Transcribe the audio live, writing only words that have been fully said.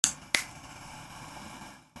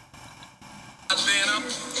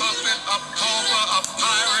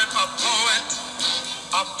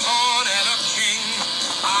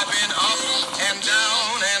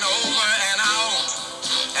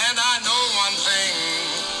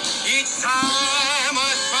time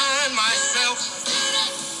I find myself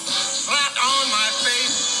flat on my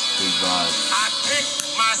face, I pick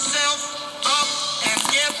myself up and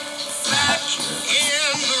get back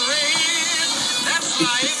in the race. That's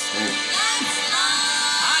life.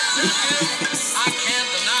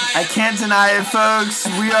 I can't deny it, folks.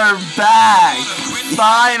 We are back.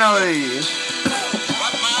 Finally.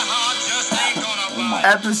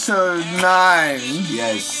 Episode 9.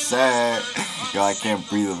 Yes, sir. Yo, I can't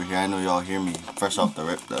breathe over here. I know y'all hear me. Fresh off the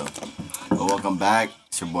rip, though. But welcome back.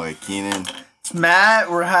 It's your boy, Keenan. It's Matt.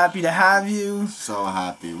 We're happy to have you. So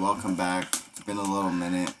happy. Welcome back. It's been a little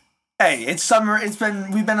minute. Hey, it's summer.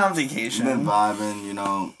 We've been on vacation. We've been vibing, you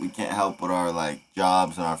know. We can't help what our,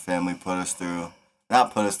 jobs and our family put us through.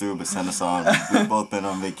 Not put us through, but send us on. We've both been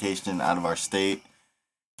on vacation out of our state.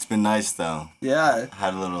 It's been nice, though. Yeah.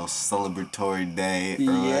 Had a little celebratory day.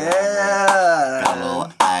 Yeah. Got a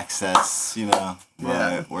little access, you know. But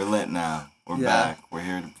yeah. We're lit now. We're back. We're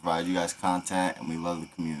here to provide you guys content, and we love the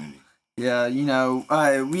community. Yeah, you know,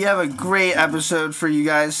 we have a great episode for you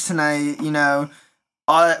guys tonight. You know,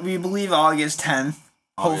 we believe August 10th.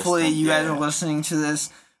 Hopefully, you guys are listening to this.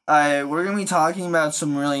 We're going to be talking about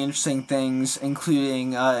some really interesting things,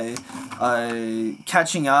 including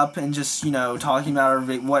catching up and just, you know, talking about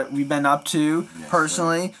what we've been up to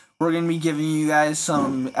personally. Sir. We're going to be giving you guys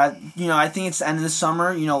some, I think it's the end of the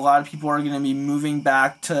summer. You know, a lot of people are going to be moving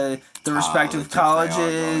back to the respective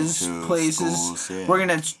colleges, places. Schools, yeah. We're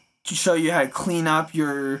going to show you how to clean up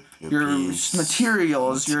your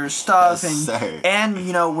materials, your stuff, and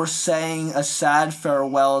you know, we're saying a sad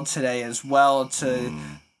farewell today as well to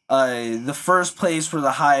the first place where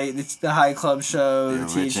the High Club show, the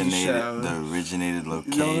THC show, the originated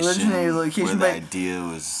location, where the idea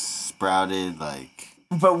was sprouted,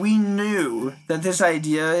 But we knew that this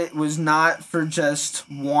idea was not for just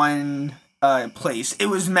one place. It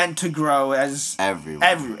was meant to grow as everywhere.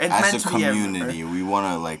 As a community, everywhere. We want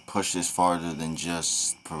to push this farther than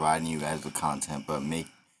just providing you guys with content, but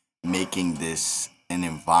making this an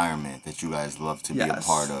environment that you guys love to be a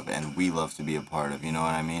part of, and we love to be a part of. You know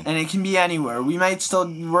what I mean? And it can be anywhere. We're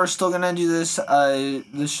still gonna do this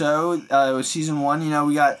the show with season 1. You know,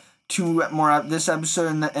 we got 2 more this episode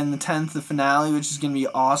and the 10th, the finale, which is gonna be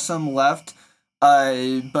awesome. Left.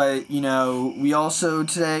 But, you know, we also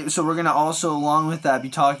today, so we're going to also, along with that, be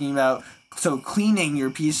talking about, cleaning your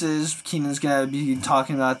pieces. Keenan's going to be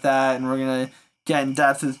talking about that, and we're going to get in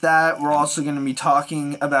depth with that. We're also going to be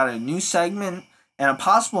talking about a new segment and a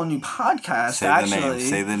possible new podcast,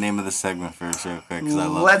 Say the name of the segment first real quick, because I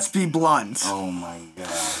love Let's Be Blunt. Oh, my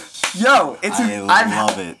gosh. Yo, I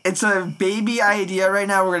love it. It's a baby idea right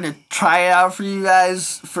now. We're gonna try it out for you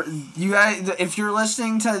guys. If you're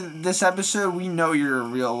listening to this episode, we know you're a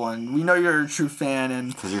real one. We know you're a true fan,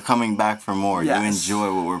 and because you're coming back for more. Yes. You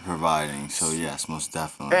enjoy what we're providing, so yes, most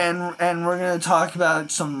definitely. And we're gonna talk about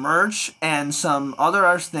some merch and some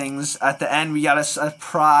other things at the end. We got a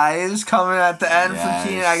surprise coming at the end for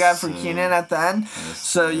Keenan. I got for Keenan at the end,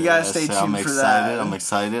 so you guys stay tuned for that. I'm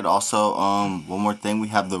excited. Also, one more thing, we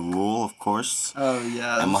have the rule, of course. Oh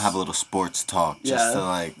yeah. And we'll have a little sports talk, just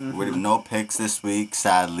to with no picks this week.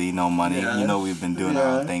 Sadly, no money. Yeah. You know, we've been doing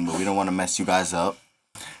our own thing, but we don't want to mess you guys up.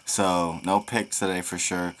 So no picks today for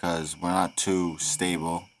sure, because we're not too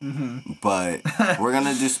stable. Mm-hmm. But we're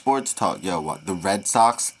gonna do sports talk. Yo, what? The Red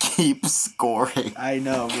Sox keep scoring. I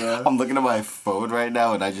know, bro. I'm looking at my phone right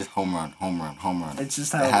now, and I just home run. It's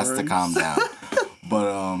just how it has works. to calm down. But,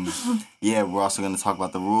 we're also going to talk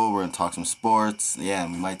about the rule. We're going to talk some sports. Yeah,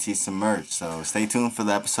 and we might tease some merch. So stay tuned for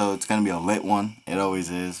the episode. It's going to be a lit one. It always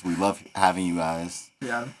is. We love having you guys.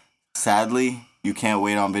 Yeah. Sadly, you can't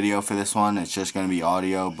wait on video for this one. It's just going to be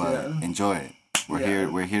audio, but enjoy it.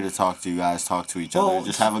 We're here to talk to you guys, talk to each other.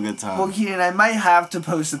 Just have a good time. Well, Keenan, I might have to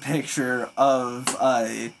post a picture of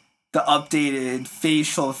the updated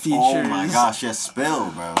facial features. Oh, my gosh. Yeah,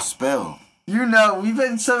 spill, bro. Spill. You know, we've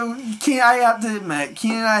been I have to admit,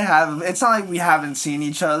 Keenan and I have. It's not like we haven't seen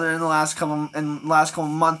each other in the last couple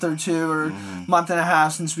month or two or month and a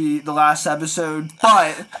half since the last episode.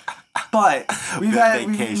 But we've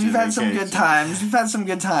had some good times. We've had some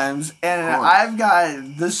good times, and I've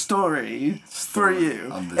got the story for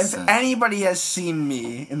you. If anybody has seen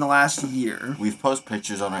me in the last year, we've posted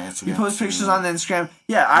pictures on our Instagram. We post pictures on the Instagram.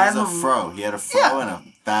 Yeah, I have a fro. He had a fro and a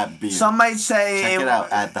fat beard. Some might say check it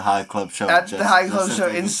out at the High Club Show. At the High Club Show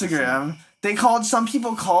Instagram. Some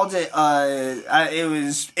people called it,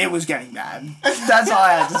 it was getting bad. That's all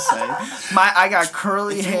I had to say. I got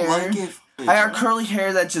curly hair. I got curly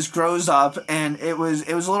hair that just grows up, and it was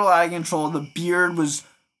a little out of control. The beard was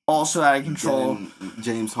also out of control.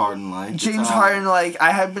 James Harden like. James Harden like.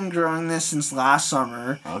 I have been growing this since last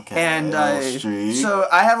summer. Okay. And so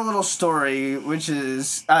I have a little story, which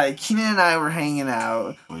is Keenan and I were hanging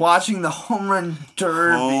out watching the home run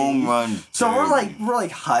derby. So we're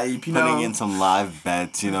like hype, you know. Putting in some live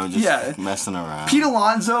bets, you know, just messing around. Pete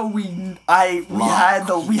Alonso, we had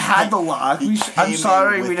the lock. I'm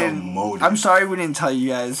sorry we didn't tell you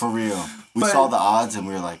guys. For real. We saw the odds and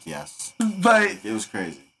we were like, yes. But it was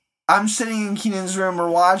crazy. I'm sitting in Keenan's room, we're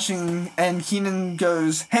watching, and Keenan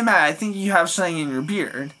goes, "Hey Matt, I think you have something in your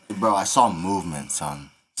beard." Bro, I saw movement,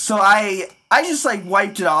 son. So I just like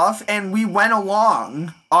wiped it off, and we went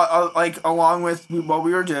along, along with what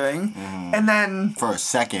we were doing, and then for 1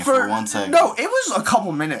 second. No, it was a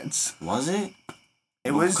couple minutes. Was it?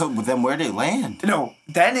 It was. Then where did it land? No,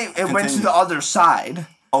 then it went to the other side.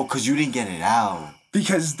 Oh, because you didn't get it out.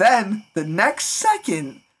 Because then the next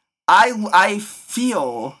second, I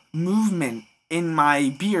feel movement in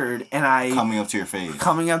my beard, and coming up to your face,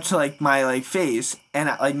 coming up to like my like face and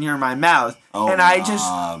like near my mouth, and I just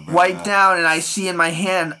wipe down, and I see in my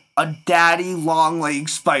hand a daddy long leg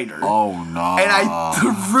spider. Oh no! And I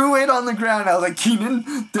threw it on the ground. I was like,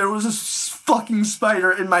 Keenan, there was a fucking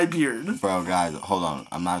spider in my beard. Bro, guys, hold on.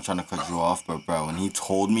 I'm not trying to cut you off, but bro, when he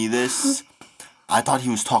told me this, I thought he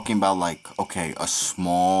was talking about like, okay, a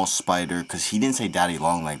small spider, because he didn't say daddy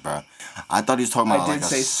long leg, bro. I thought he was talking about like a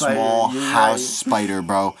small house spider,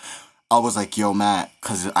 bro. I was like, yo, Matt,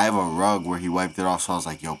 because I have a rug where he wiped it off, so I was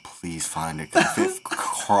like, yo, please find it, because if it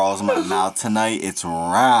crawls in my mouth tonight, it's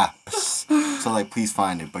wraps. So, like, please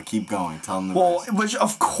find it, but keep going. Tell him the rest. Which,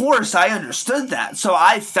 of course, I understood that, so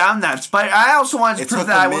I found that spider. I also wanted to prove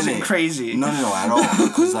that I wasn't crazy. No, at all,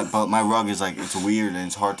 because but my rug is, like, it's weird, and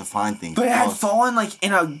it's hard to find things. But it had fallen, like,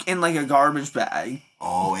 in a garbage bag.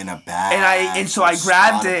 Oh, in a bag. And so I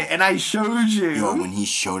grabbed it and I showed you. Yo, when he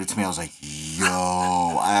showed it to me, I was like,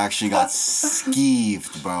 yo, I actually got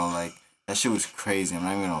skeeved, bro. Like, that shit was crazy. I'm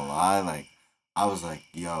not even gonna lie. Like, I was like,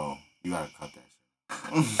 yo, you gotta cut that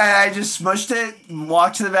shit. And I just smushed it,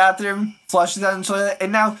 walked to the bathroom, flushed it down the toilet,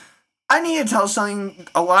 and now I need to tell something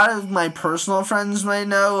a lot of my personal friends might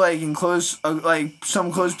know, like,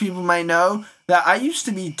 some close people might know, that I used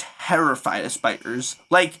to be terrified of spiders.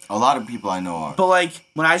 Like, a lot of people I know are. But like,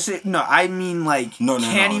 when I say no, I mean like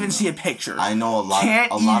can't even see a picture. I know a lot.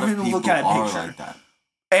 Can't a lot even of people look at a picture are like that.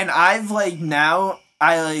 And I've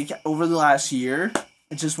over the last year,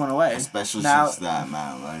 it just went away. Especially since that,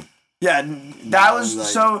 man. Like, yeah, that was like,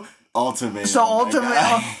 so. Ultimately. So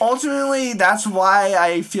ultimately, that's why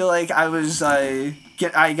I feel like I was I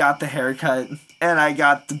got the haircut and I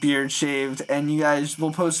got the beard shaved, and you guys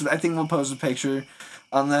will post. I think we'll post a picture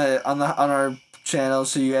on our channel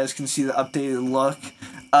so you guys can see the updated look.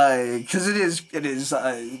 Because it is.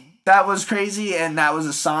 That was crazy, and that was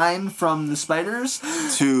a sign from the spiders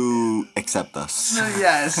to accept us.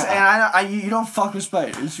 Yes, and you don't fuck with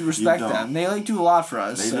spiders. You respect them. They like do a lot for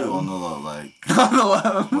us. They do on the low, like on the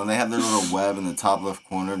low. When they have their little web in the top left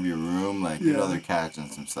corner of your room, like you know they're catching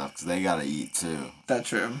some stuff because they gotta eat too. That's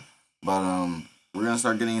true. But we're gonna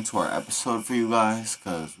start getting into our episode for you guys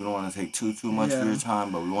because we don't want to take too much of your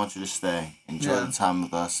time, but we want you to stay, enjoy the time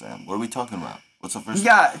with us. And what are we talking about? What's the first? We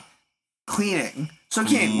got cleaning. So,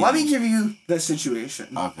 King, let me give you the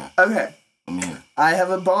situation. Okay. Let me hear. I have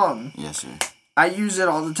a bong. Yes, sir. I use it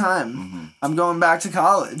all the time. Mm-hmm. I'm going back to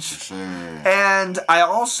college. Sure. And I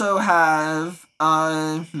also have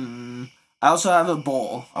a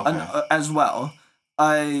bowl as well.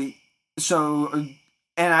 And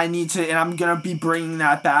I'm gonna be bringing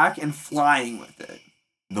that back and flying with it.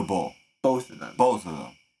 The bowl. Both of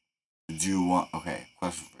them. Do you want? Okay,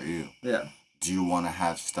 question for you. Yeah. Do you want to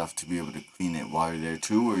have stuff to be able to clean it while you're there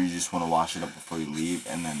too, or you just want to wash it up before you leave,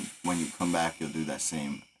 and then when you come back, you'll do that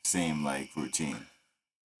same like routine?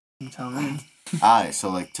 You tell me. Alright,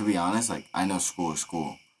 so like to be honest, like I know school is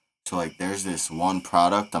school, so like there's this one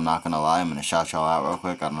product. I'm not gonna lie, I'm gonna shout y'all out real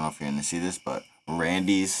quick. I don't know if you're gonna see this, but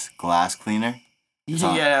Randy's glass cleaner. You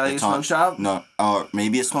can get it at like a smoke shop? No, or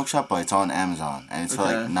maybe a smoke shop, but it's on Amazon. And it's for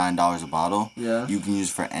like $9 a bottle. Yeah. You can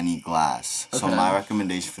use for any glass. Okay. So my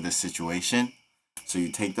recommendation for this situation, so you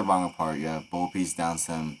take the bong apart, you have bowl piece, down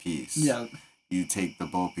stem piece. Yeah. You take the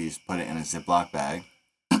bowl piece, put it in a Ziploc bag.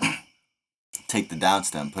 Take the down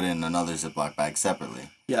stem, put it in another Ziploc bag separately.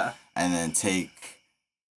 Yeah. And then take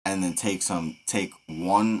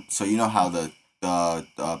one, so you know how the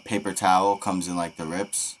paper towel comes in like the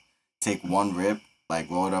rips? Take one rip, like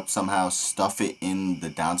roll it up somehow, stuff it in the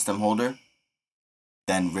downstem holder,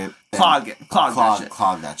 then rip. Clog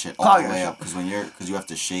that shit all the way up, because you have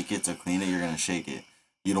to shake it to clean it. You're gonna shake it.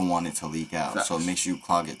 You don't want it to leak out, so make sure you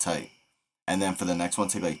clog it tight. And then for the next one,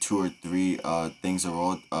 take like 2 or 3 things of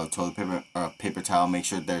roll toilet paper or paper towel. Make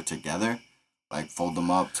sure they're together. Like fold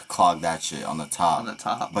them up to clog that shit on the top. On the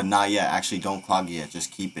top. But not yet. Actually, don't clog it yet.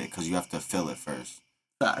 Just keep it because you have to fill it first.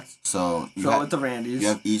 Facts. So fill it with the Randy's. You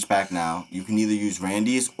have each bag now. You can either use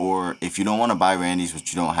Randy's or if you don't want to buy Randy's,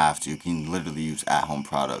 which you don't have to, you can literally use at-home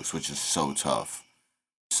products, which is so tough.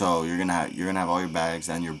 So you're gonna have all your bags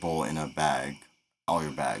and your bowl in a bag. All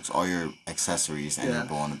your bags, all your accessories, and your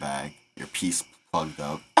bowl in a bag. Your piece plugged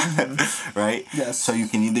up, right? Yes. So you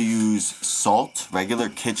can either use salt, regular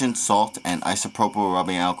kitchen salt, and isopropyl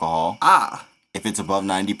rubbing alcohol. If it's above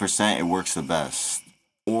 90%, it works the best.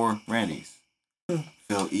 Or Randy's.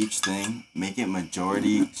 Fill each thing, make it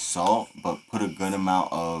majority salt, but put a good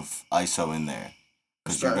amount of ISO in there,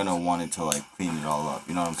 because you're gonna want it to like clean it all up.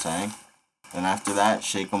 You know what I'm saying? Then after that,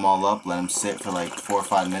 shake them all up, let them sit for like 4 or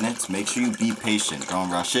 5 minutes. Make sure you be patient.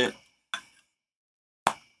 Don't rush it.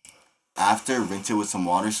 After, rinse it with some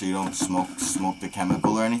water so you don't smoke the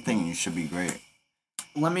chemical or anything, and you should be great.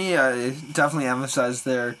 Let me definitely emphasize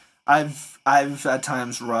there. I've at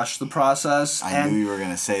times rushed the process. I knew you were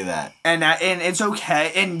gonna say that. And it's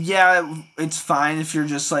okay. And yeah, it's fine if you're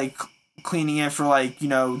just like cleaning it for like, you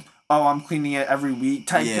know, oh, I'm cleaning it every week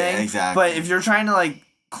type thing. Yeah, exactly. But if you're trying to like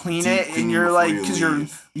clean it and you're like, because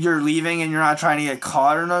you're leaving and you're not trying to get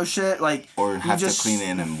caught or no shit, like, or have to clean it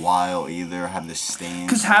in a while either, have the stains.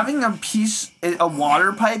 Because having a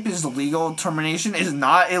water pipe is legal. Termination is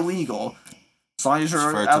not illegal, as long as you're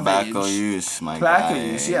for of tobacco age. use, my tobacco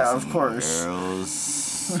guys use, yeah, of and course,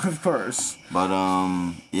 girls. of course. But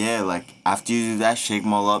yeah, like after you do that, shake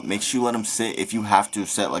them all up. Make sure you let them sit. If you have to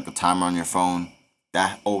set like a timer on your phone,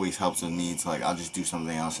 that always helps with me. It's like I'll just do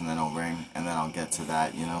something else and then it'll ring and then I'll get to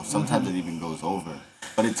that. You know, sometimes it even goes over,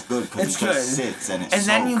 but it's good because it just sits and it. And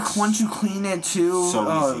then once you clean it too.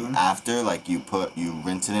 So easy. After, like you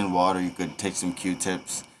rinse it in water. You could take some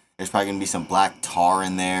Q-tips. There's probably gonna be some black tar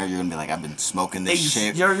in there. You're gonna be like, I've been smoking this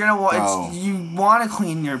shit. You're gonna want. You want to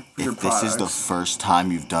clean your products. If this is the first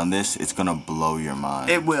time you've done this, it's gonna blow your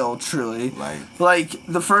mind. It will truly. Like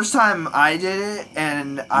the first time I did it,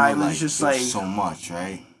 and I was just like so much,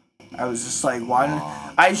 right? I was just like, why?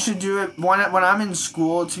 I should do it when I'm in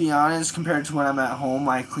school. To be honest, compared to when I'm at home,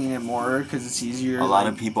 I clean it more because it's easier. A lot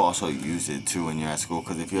of people also use it too when you're at school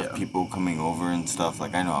because if you have people coming over and stuff,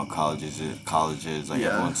 like I know how colleges, like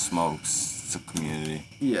everyone smokes. It's a community.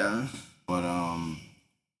 Yeah. But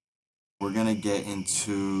we're gonna get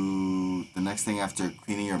into the next thing after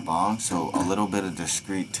cleaning your bong. So a little bit of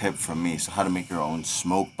discreet tip from me. So how to make your own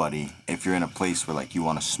smoke buddy if you're in a place where like you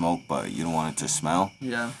want to smoke but you don't want it to smell.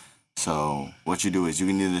 Yeah. So what you do is you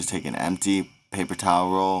can either take an empty paper towel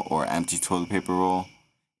roll or empty toilet paper roll.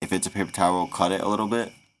 If it's a paper towel roll, cut it a little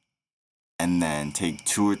bit. And then take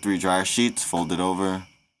 2 or 3 dryer sheets, fold it over,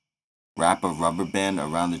 wrap a rubber band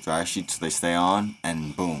around the dryer sheets so they stay on,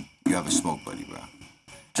 and boom, you have a smoke buddy, bro.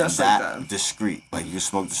 Just like that. Discreet. Like you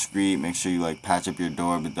smoke discreet, make sure you like patch up your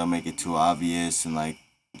door but don't make it too obvious and like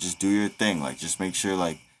just do your thing. Like just make sure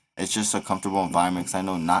like it's just a comfortable environment because I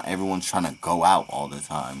know not everyone's trying to go out all the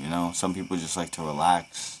time, you know? Some people just like to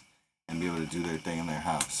relax and be able to do their thing in their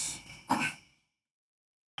house.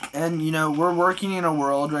 And, you know, we're working in a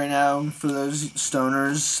world right now for those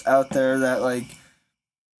stoners out there that, like,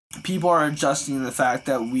 people are adjusting the fact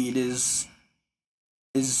that weed is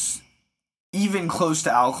even close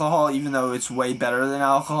to alcohol, even though it's way better than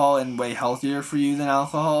alcohol and way healthier for you than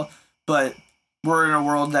alcohol. But we're in a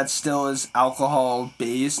world that still is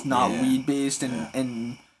alcohol-based, not weed-based,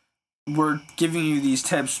 and we're giving you these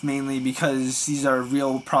tips mainly because these are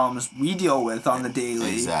real problems we deal with on the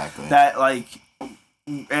daily. Exactly. That, like,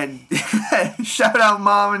 and shout out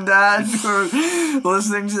mom and dad for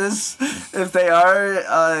listening to this if they are,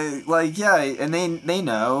 like, yeah, and they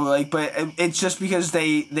know, like, but it's just because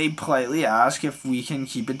they politely ask if we can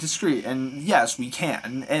keep it discreet, and yes, we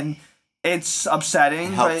can, and it's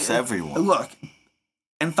upsetting. It helps everyone. Look,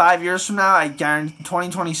 in 5 years from now, I guarantee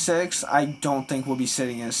 2026, I don't think we'll be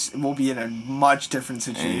we'll be in a much different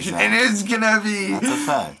situation. Exactly. And it's gonna be that's a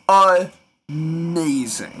fact.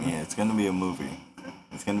 Amazing. Yeah, it's gonna be a movie.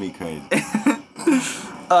 It's gonna be crazy.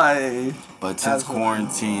 But since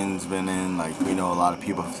quarantine's been in, like, we know a lot of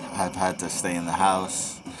people have had to stay in the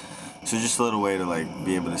house. So just a little way to, like,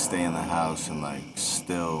 be able to stay in the house and, like,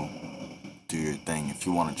 still do your thing if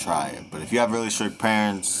you want to try it. But if you have really strict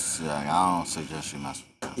parents, like, I don't suggest you mess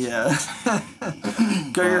with them. Yeah.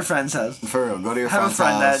 Go to your friend's house. For real, go to your friend's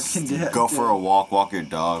house. That can go for a walk your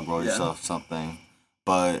dog, roll yourself something.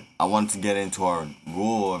 But I wanted to get into our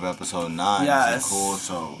rule of episode 9. Yes. Is that cool?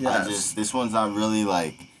 So this one's not really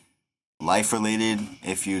like life related,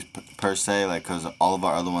 if you per se, like, because all of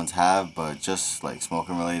our other ones have, but just like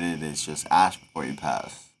smoking related, it's just ash before you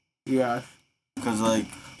pass. Yeah. Because like,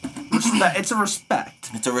 respect. It's a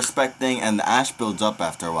respect. It's a respect thing, and the ash builds up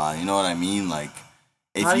after a while. You know what I mean? Like,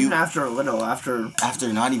 if not you even after a little, after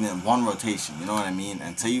not even one rotation. You know what I mean?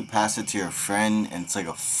 Until you pass it to your friend, and it's like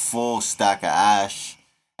a full stack of ash,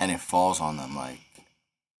 and it falls on them like,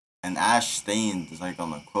 and ash stains like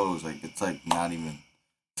on the clothes. Like it's like not even.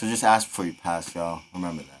 So just ask before you pass, y'all.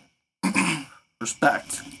 Remember that.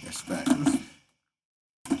 Respect.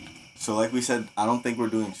 So like we said, I don't think we're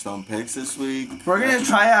doing stone picks this week. We're gonna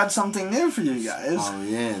try out something new for you guys. Oh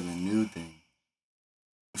yeah, the new thing.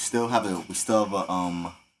 We still have a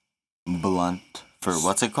blunt for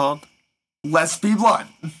what's it called? Let's Be Blunt.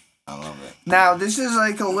 I love it. Now this is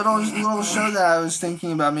like a little show that I was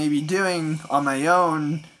thinking about maybe doing on my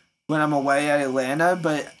own when I'm away at Atlanta,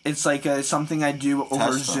 but it's like something I do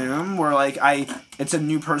over Zoom where like it's a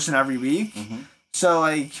new person every week. Mm-hmm. So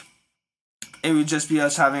like it would just be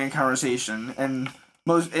us having a conversation, and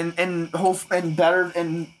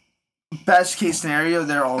best case scenario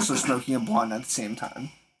they're also smoking a blunt at the same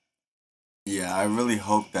time. Yeah, I really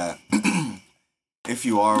hope that if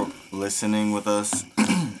you are listening with us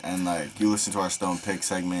and like you listen to our Stone Pick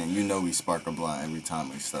segment, you know we spark a blunt every time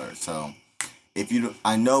we start. So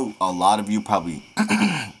I know a lot of you probably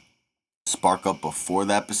spark up before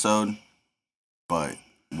the episode, but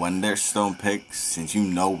when there's Stone Picks, since you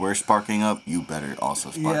know we're sparking up, you better also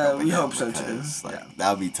spark up. Yeah, we hope so too. Like,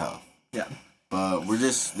 that would be tough. Yeah. But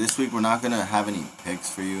this week we're not going to have any picks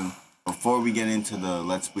for you. Before we get into the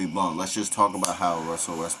Let's Be Blunt, let's just talk about how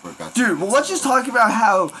Russell Westbrook got... Dude, well, let's just talk about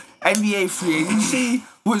how NBA free agency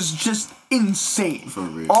was just insane. For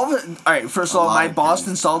real. Alright, first of all, my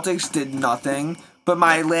Boston Celtics did nothing, but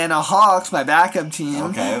my Atlanta Hawks, my backup team,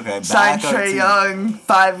 okay, signed Trae Young,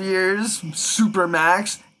 5 years, super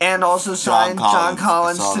max, and also signed John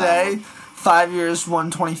Collins today, 5 years,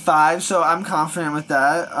 125. So I'm confident with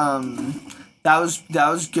that. That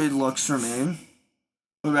was good looks for me.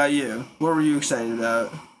 What about you? What were you excited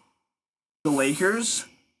about? The Lakers?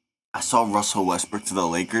 I saw Russell Westbrook to the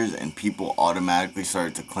Lakers, and people automatically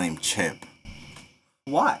started to claim Chip.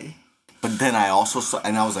 Why? But then I also saw,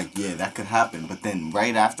 and I was like, yeah, that could happen. But then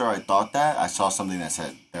right after I thought that, I saw something that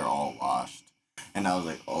said they're all washed. And I was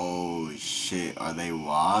like, oh shit, are they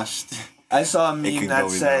washed? I saw a meme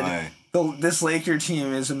that said, this Laker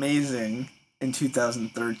team is amazing in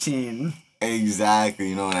 2013. Exactly,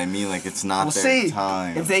 you know what I mean? Like, it's not their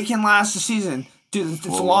time. If they can last the season. Dude, it's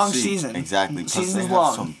a long season. Exactly. Plus season's they have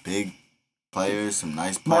long. Some big players, some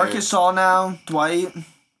nice players. Marcus All now, Dwight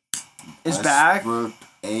is back.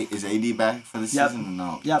 Is AD back for the season?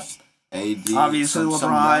 No. Yep. AD. Obviously, LeBron.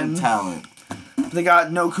 Some young talent. They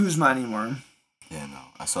got no Kuzma anymore. Yeah, no.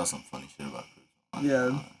 I saw some funny shit about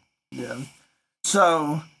Kuzma. Yeah.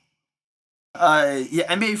 So...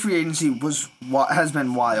 NBA free agency has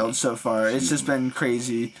been wild so far. It's just been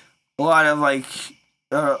crazy. A lot of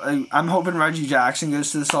I'm hoping Reggie Jackson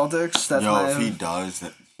goes to the Celtics. If he does,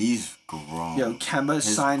 he's grown. Kemba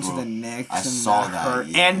signed to the Knicks. I saw that. Hurt.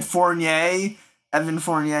 Yeah. And Evan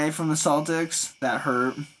Fournier from the Celtics, that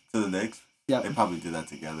hurt. To the Knicks. Yep. They probably did that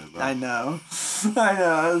together, bro. I know.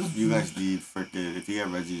 You guys need freaking... If you get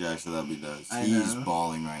Reggie Jackson, that'd be nuts. He's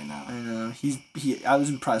balling right now. I know. I was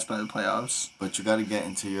impressed by the playoffs. But you gotta get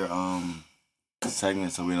into your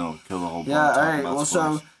segment so we don't kill the whole... Yeah, alright. Well,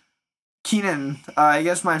 so... Keenan, I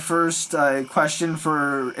guess my first question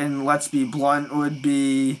in Let's Be Blunt would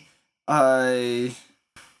be... what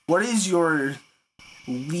is your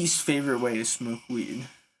least favorite way to smoke weed?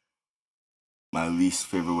 My least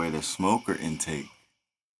favorite way to smoke or intake?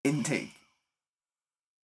 Intake.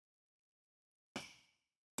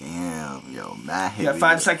 Damn, yo, Matt hit You got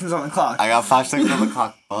 5 seconds on the clock. I got 5 seconds on the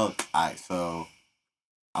clock. Fuck. Alright, so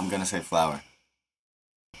I'm gonna say flower.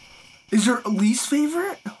 Is your least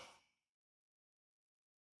favorite?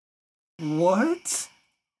 What?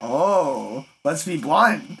 Oh, Let's Be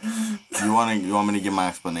Blunt. You want me to give my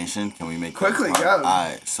explanation? Can we make quickly go?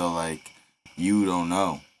 Alright, so you don't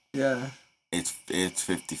know. Yeah. It's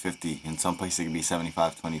 50-50. In some places it can be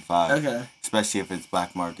 75-25. Okay. Especially if it's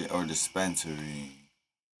black market or dispensary.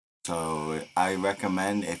 So I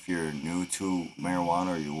recommend if you're new to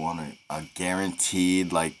marijuana or you want a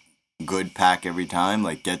guaranteed good pack every time,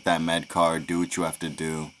 get that med card, do what you have to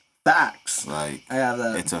do. Facts. I have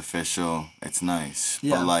that. It's official. It's nice.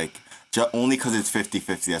 Yeah. But only because it's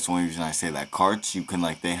 50-50, that's the only reason I say that. Carts, you can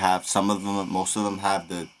they have most of them have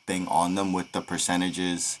the thing on them with the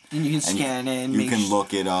percentages. And you can scan it and you can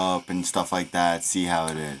look it up and stuff like that, see how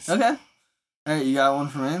it is. Okay. Alright, you got one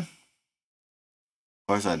for me? Of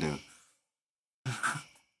course I do.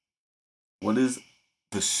 What is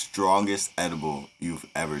the strongest edible you've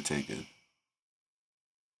ever taken?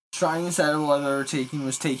 Strongest edible I've ever taken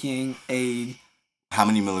was taking a... How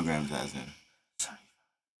many milligrams as in?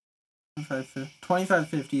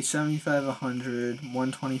 2550, 75, 100,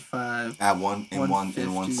 125. At one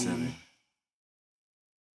sitting.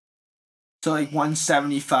 So like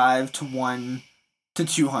 175 to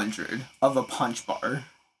 200 of a punch bar.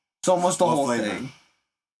 It's almost the whole flavor? thing.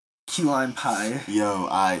 Key lime pie. Yo,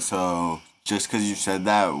 so just because you said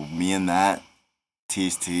that, me and that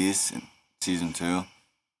Tease in season 2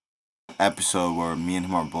 episode where me and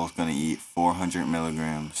him are both gonna eat 400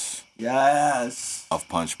 milligrams. Yes. Of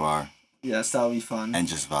punch bar. Yes, that'll be fun. And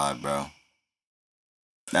just vibe, bro.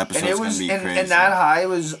 The episode's gonna be crazy. And that high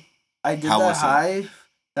was... I did How that was high... It?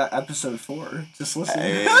 That episode 4. Just listen.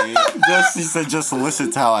 Hey, he said just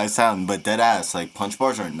listen to how I sound. But dead ass, like, punch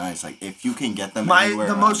bars are nice. Like, if you can get them anywhere.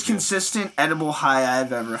 The most consistent edible high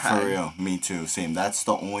I've ever had. For real. Me too. Same. That's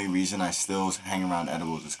the only reason I still hang around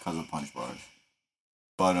edibles is because of punch bars.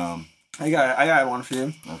 But, I got one for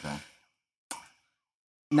you. Okay.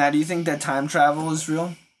 Now, do you think that time travel is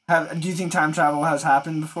real? Do you think time travel has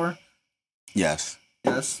happened before? Yes.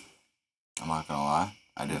 Yes. I'm not gonna lie.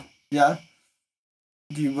 I do. Yeah.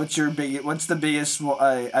 What's the biggest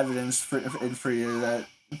evidence for you that?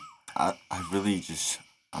 I really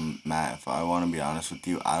I'm mad. If I want to be honest with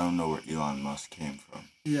you, I don't know where Elon Musk came from.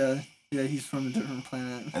 Yeah, he's from a different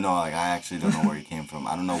planet. I know, like, I actually don't know where he came from.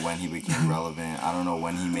 I don't know when he became relevant. I don't know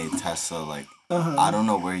when he made Tesla. Like, I don't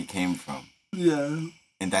know where he came from. Yeah.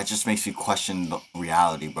 And that just makes me question the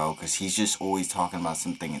reality, bro. Because he's just always talking about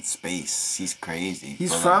something in space. He's crazy.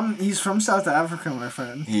 He's from South Africa, my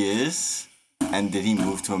friend. He is? And did he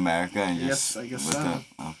move to America and just... Yes, I guess so.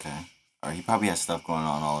 Okay. Or he probably has stuff going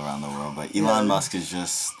on all around the world. But Elon Musk is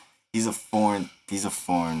just... He's a foreign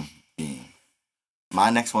being.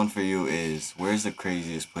 My next one for you is, where's the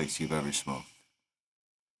craziest place you've ever smoked?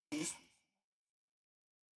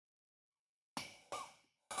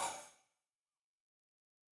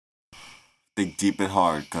 Think deep and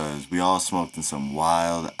hard, because we all smoked in some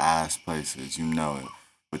wild ass places. You know it.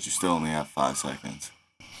 But you still only have 5 seconds.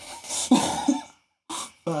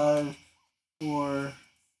 5, 4,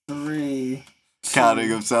 3. Counting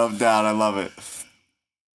himself down. I love it.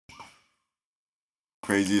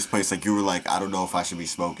 Craziest place. Like, you were like, I don't know if I should be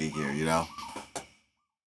smoking here, you know?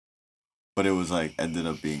 But it was like, ended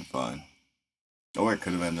up being fun. Or it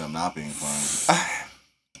could have ended up not being fun.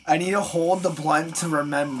 I need to hold the blunt to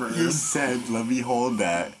remember. He said, let me hold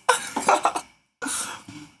that.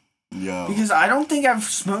 Yo. Because I don't think I've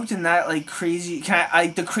smoked in that, like, crazy...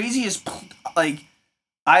 the craziest... Like,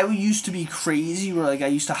 I used to be crazy where, like, I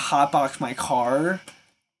used to hotbox my car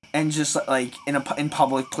and just, like, in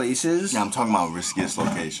public places. Yeah, I'm talking about riskiest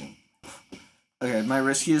location. Okay, my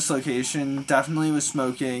riskiest location definitely was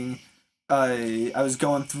smoking... I was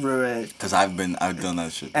going through it because I've done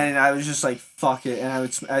that shit, and I was just like, fuck it, and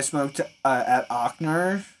I smoked at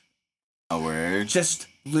Ochner. A word. Just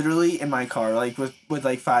literally in my car, like with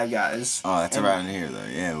like 5 guys. Oh, that's around here though.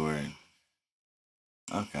 Yeah, word.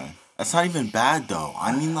 Okay, that's not even bad though.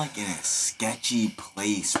 I mean, like in a sketchy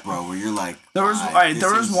place, bro, where you're like. There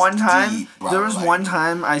was one time. There was one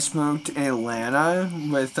time I smoked in Atlanta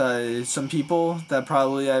with some people that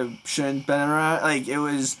probably I shouldn't have been around. Like it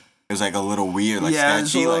was. It was like a little weird, like sketchy. It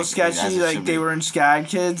was a little sketchy, like they were in Skag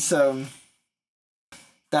Kids, so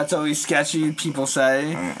that's always sketchy, people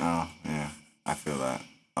say. Yeah, I feel that.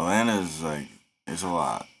 Atlanta is like, it's a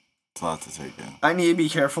lot. It's a lot to take in. I need to be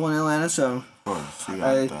careful in Atlanta, so. Of course, you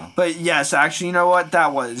got it though. But yes, actually, you know what?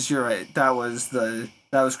 You're right. That was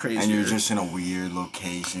crazy. And you're just in a weird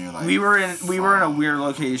location. You're like, we were in a weird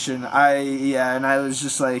location. And I was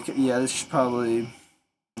just like, this should probably.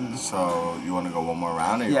 So, you want to go one more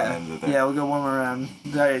round? Or you want to end it there? Yeah, we'll go one more round.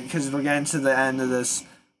 Right, because we're getting to the end of this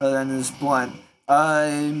blunt.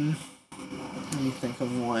 Let me think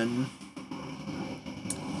of one.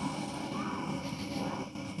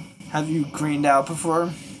 Have you greened out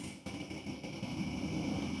before?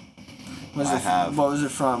 I have. What was it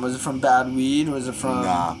from? Was it from bad weed, or was it from...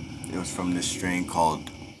 Nah, it was from this strain called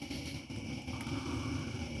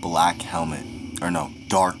Black Helmet. Or no,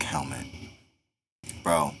 Dark Helmet.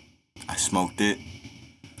 Bro, I smoked it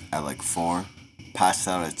at like 4, passed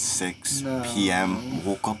out at 6 p.m.,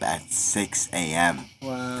 woke up at 6 a.m.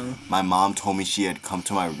 Wow. My mom told me she had come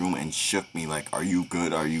to my room and shook me like, are you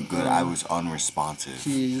good? Are you good? I was unresponsive.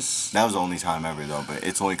 Jeez. That was the only time ever though, but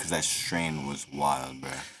it's only because that strain was wild, bro.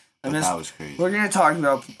 But that was crazy. We're gonna talk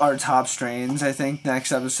about our top strains. I think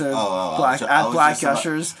next episode. Black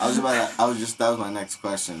Gushers. That was my next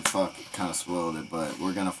question. Fuck, kind of spoiled it, but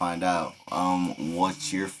we're gonna find out.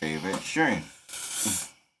 What's your favorite strain?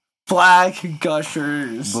 Black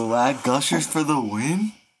Gushers. Black Gushers for the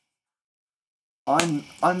win.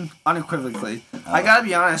 Unequivocally. I gotta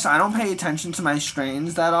be honest. I don't pay attention to my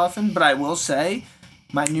strains that often, but I will say,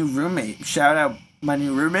 my new roommate. Shout out. My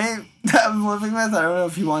new roommate that I'm living with, I don't know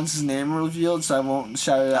if he wants his name revealed, so I won't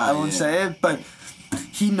shout it out. I won't say it, but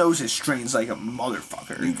he knows his strains like a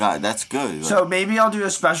motherfucker. That's good. So maybe I'll do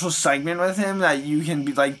a special segment with him that you can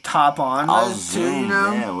be like top on with too, you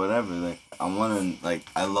know? Yeah, whatever. Like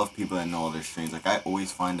I love people that know all their strains. Like I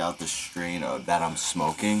always find out the strain that I'm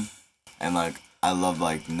smoking, and like I love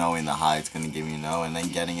like knowing the high it's gonna give me and then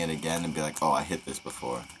getting it again and be like, oh, I hit this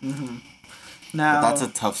before. Mm-hmm. Now, but that's a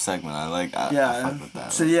tough segment. I fuck with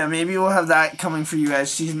that. So yeah, maybe we'll have that coming for you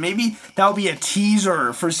guys. Maybe that'll be a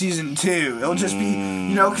teaser for season 2. It'll just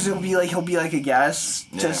be, because it'll be like he'll be like a guest,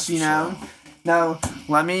 just know. Sure. Now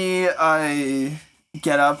let me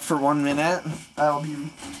get up for 1 minute. I'll be.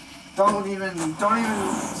 Don't even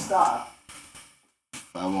stop.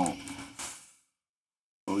 I won't.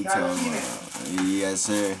 What we talking about? Yes,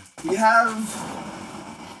 sir. We have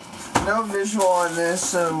no visual on this,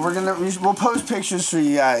 so we'll post pictures for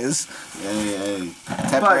you guys. Hey.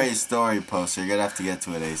 Temporary story poster. You're gonna have to get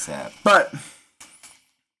to it ASAP. But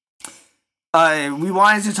we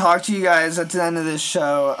wanted to talk to you guys at the end of this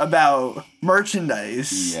show about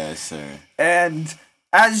merchandise. Yes, sir. And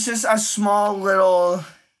as just a small little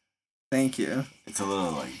thank you. It's a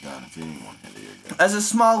little like done. If you didn't want to hit it, you're good. As a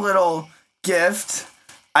small little gift,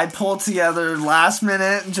 I pulled together last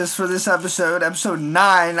minute just for this episode 9.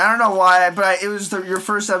 I don't know why, but it was your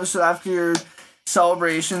first episode after your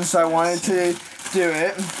celebration, so I wanted to do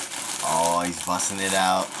it. Oh, he's busting it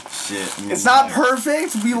out. Shit. It's not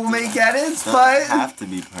perfect. We will make edits, but it doesn't have to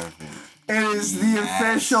be perfect. It is the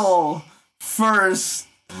official first.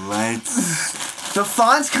 The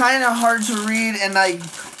font's kind of hard to read, and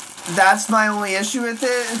that's my only issue with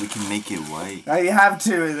it. We can make it white. I have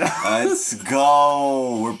to. Let's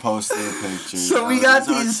go. We're posting pictures. So we got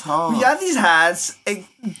these hats.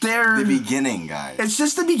 They're the beginning, guys. It's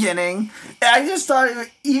just the beginning. I just thought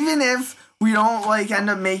even if we don't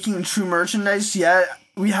end up making true merchandise yet,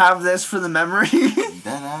 we have this for the memory.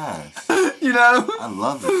 That ass. I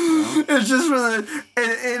love it, bro. It's just for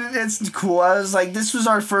it's cool. I was like, this was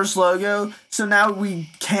our first logo, so now maybe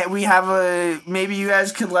you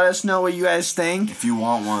guys could let us know what you guys think. If you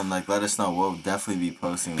want one, let us know. We'll definitely be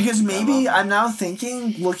posting. Because maybe I'm now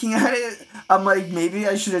thinking, looking at it, I'm like, maybe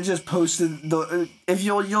I should have just posted if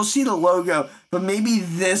you'll see the logo, but maybe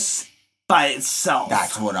this by itself.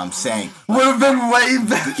 That's what I'm saying. Would have been way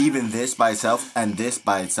better. Even this by itself and this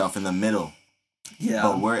by itself in the middle.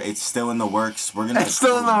 Yeah. But it's still in the works. We're gonna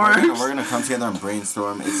come together and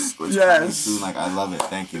brainstorm. It's coming soon. I love it.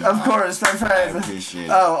 Thank you. Of course, my friend. I appreciate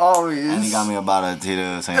it. Oh, always. And he got me a bottle of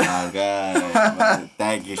Tito saying, "Oh God,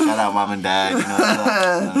 thank you." Shout out mom and dad.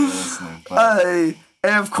 Listening.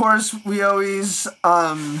 And of course, we always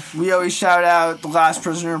shout out the Last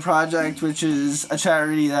Prisoner Project, which is a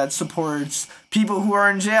charity that supports people who are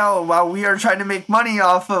in jail while we are trying to make money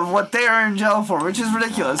off of what they are in jail for, which is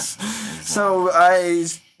ridiculous. So I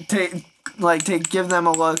give them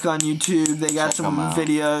a look on YouTube. They got some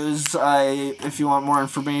videos. If you want more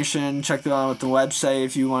information, check them out at the website.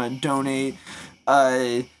 If you want to donate,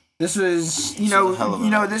 this was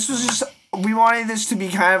this was just. We wanted this to be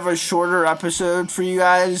kind of a shorter episode for you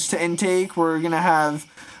guys to intake. We're going to have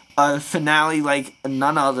a finale like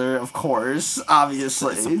none other, of course,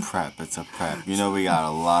 obviously. It's a prep. We got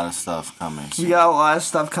a lot of stuff coming. So we got a lot of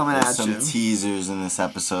stuff coming at you. Some teasers in this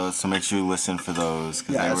episode, so make sure you listen for those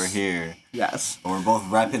because they were here. Yes. And we're both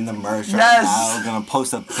repping the merch right now. We're going to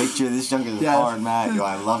post a picture. This junk is hard, man. Yo,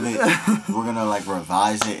 I love it. We're going to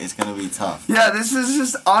revise it. It's going to be tough. Yeah, this is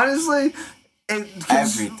just honestly...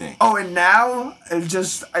 Everything. Oh, and now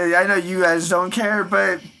I know you guys don't care,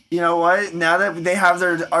 but you know what? Now that they have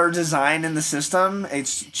our design in the system,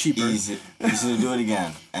 it's cheaper. Easy to do it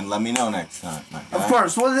again, and let me know next time. Of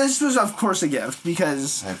course. Well, this was of course a gift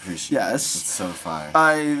because I appreciate it. It's so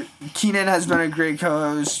fire. Keenan has been a great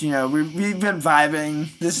co-host. We've been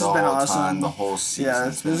vibing. This has been awesome. The whole season. Yeah,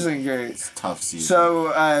 this has been great. It's a tough season.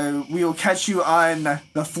 So we will catch you on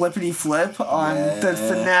the flippity flip on the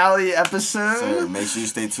finale episode. So make sure you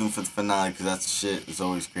stay tuned for the finale because that shit is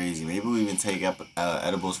always crazy. Maybe we even take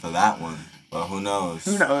edibles for that one. But who knows?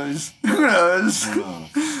 Who knows?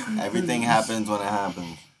 Everything happens when it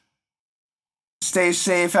happens. Stay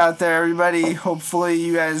safe out there, everybody. Hopefully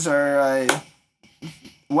you guys are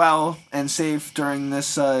well and safe during this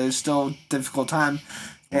still difficult time.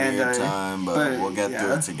 Weird time, but we'll get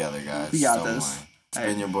through it together, guys. We got this. It's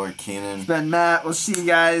been your boy Keenan. It's been Matt. We'll see you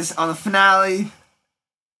guys on the finale.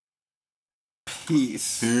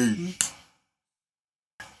 Peace.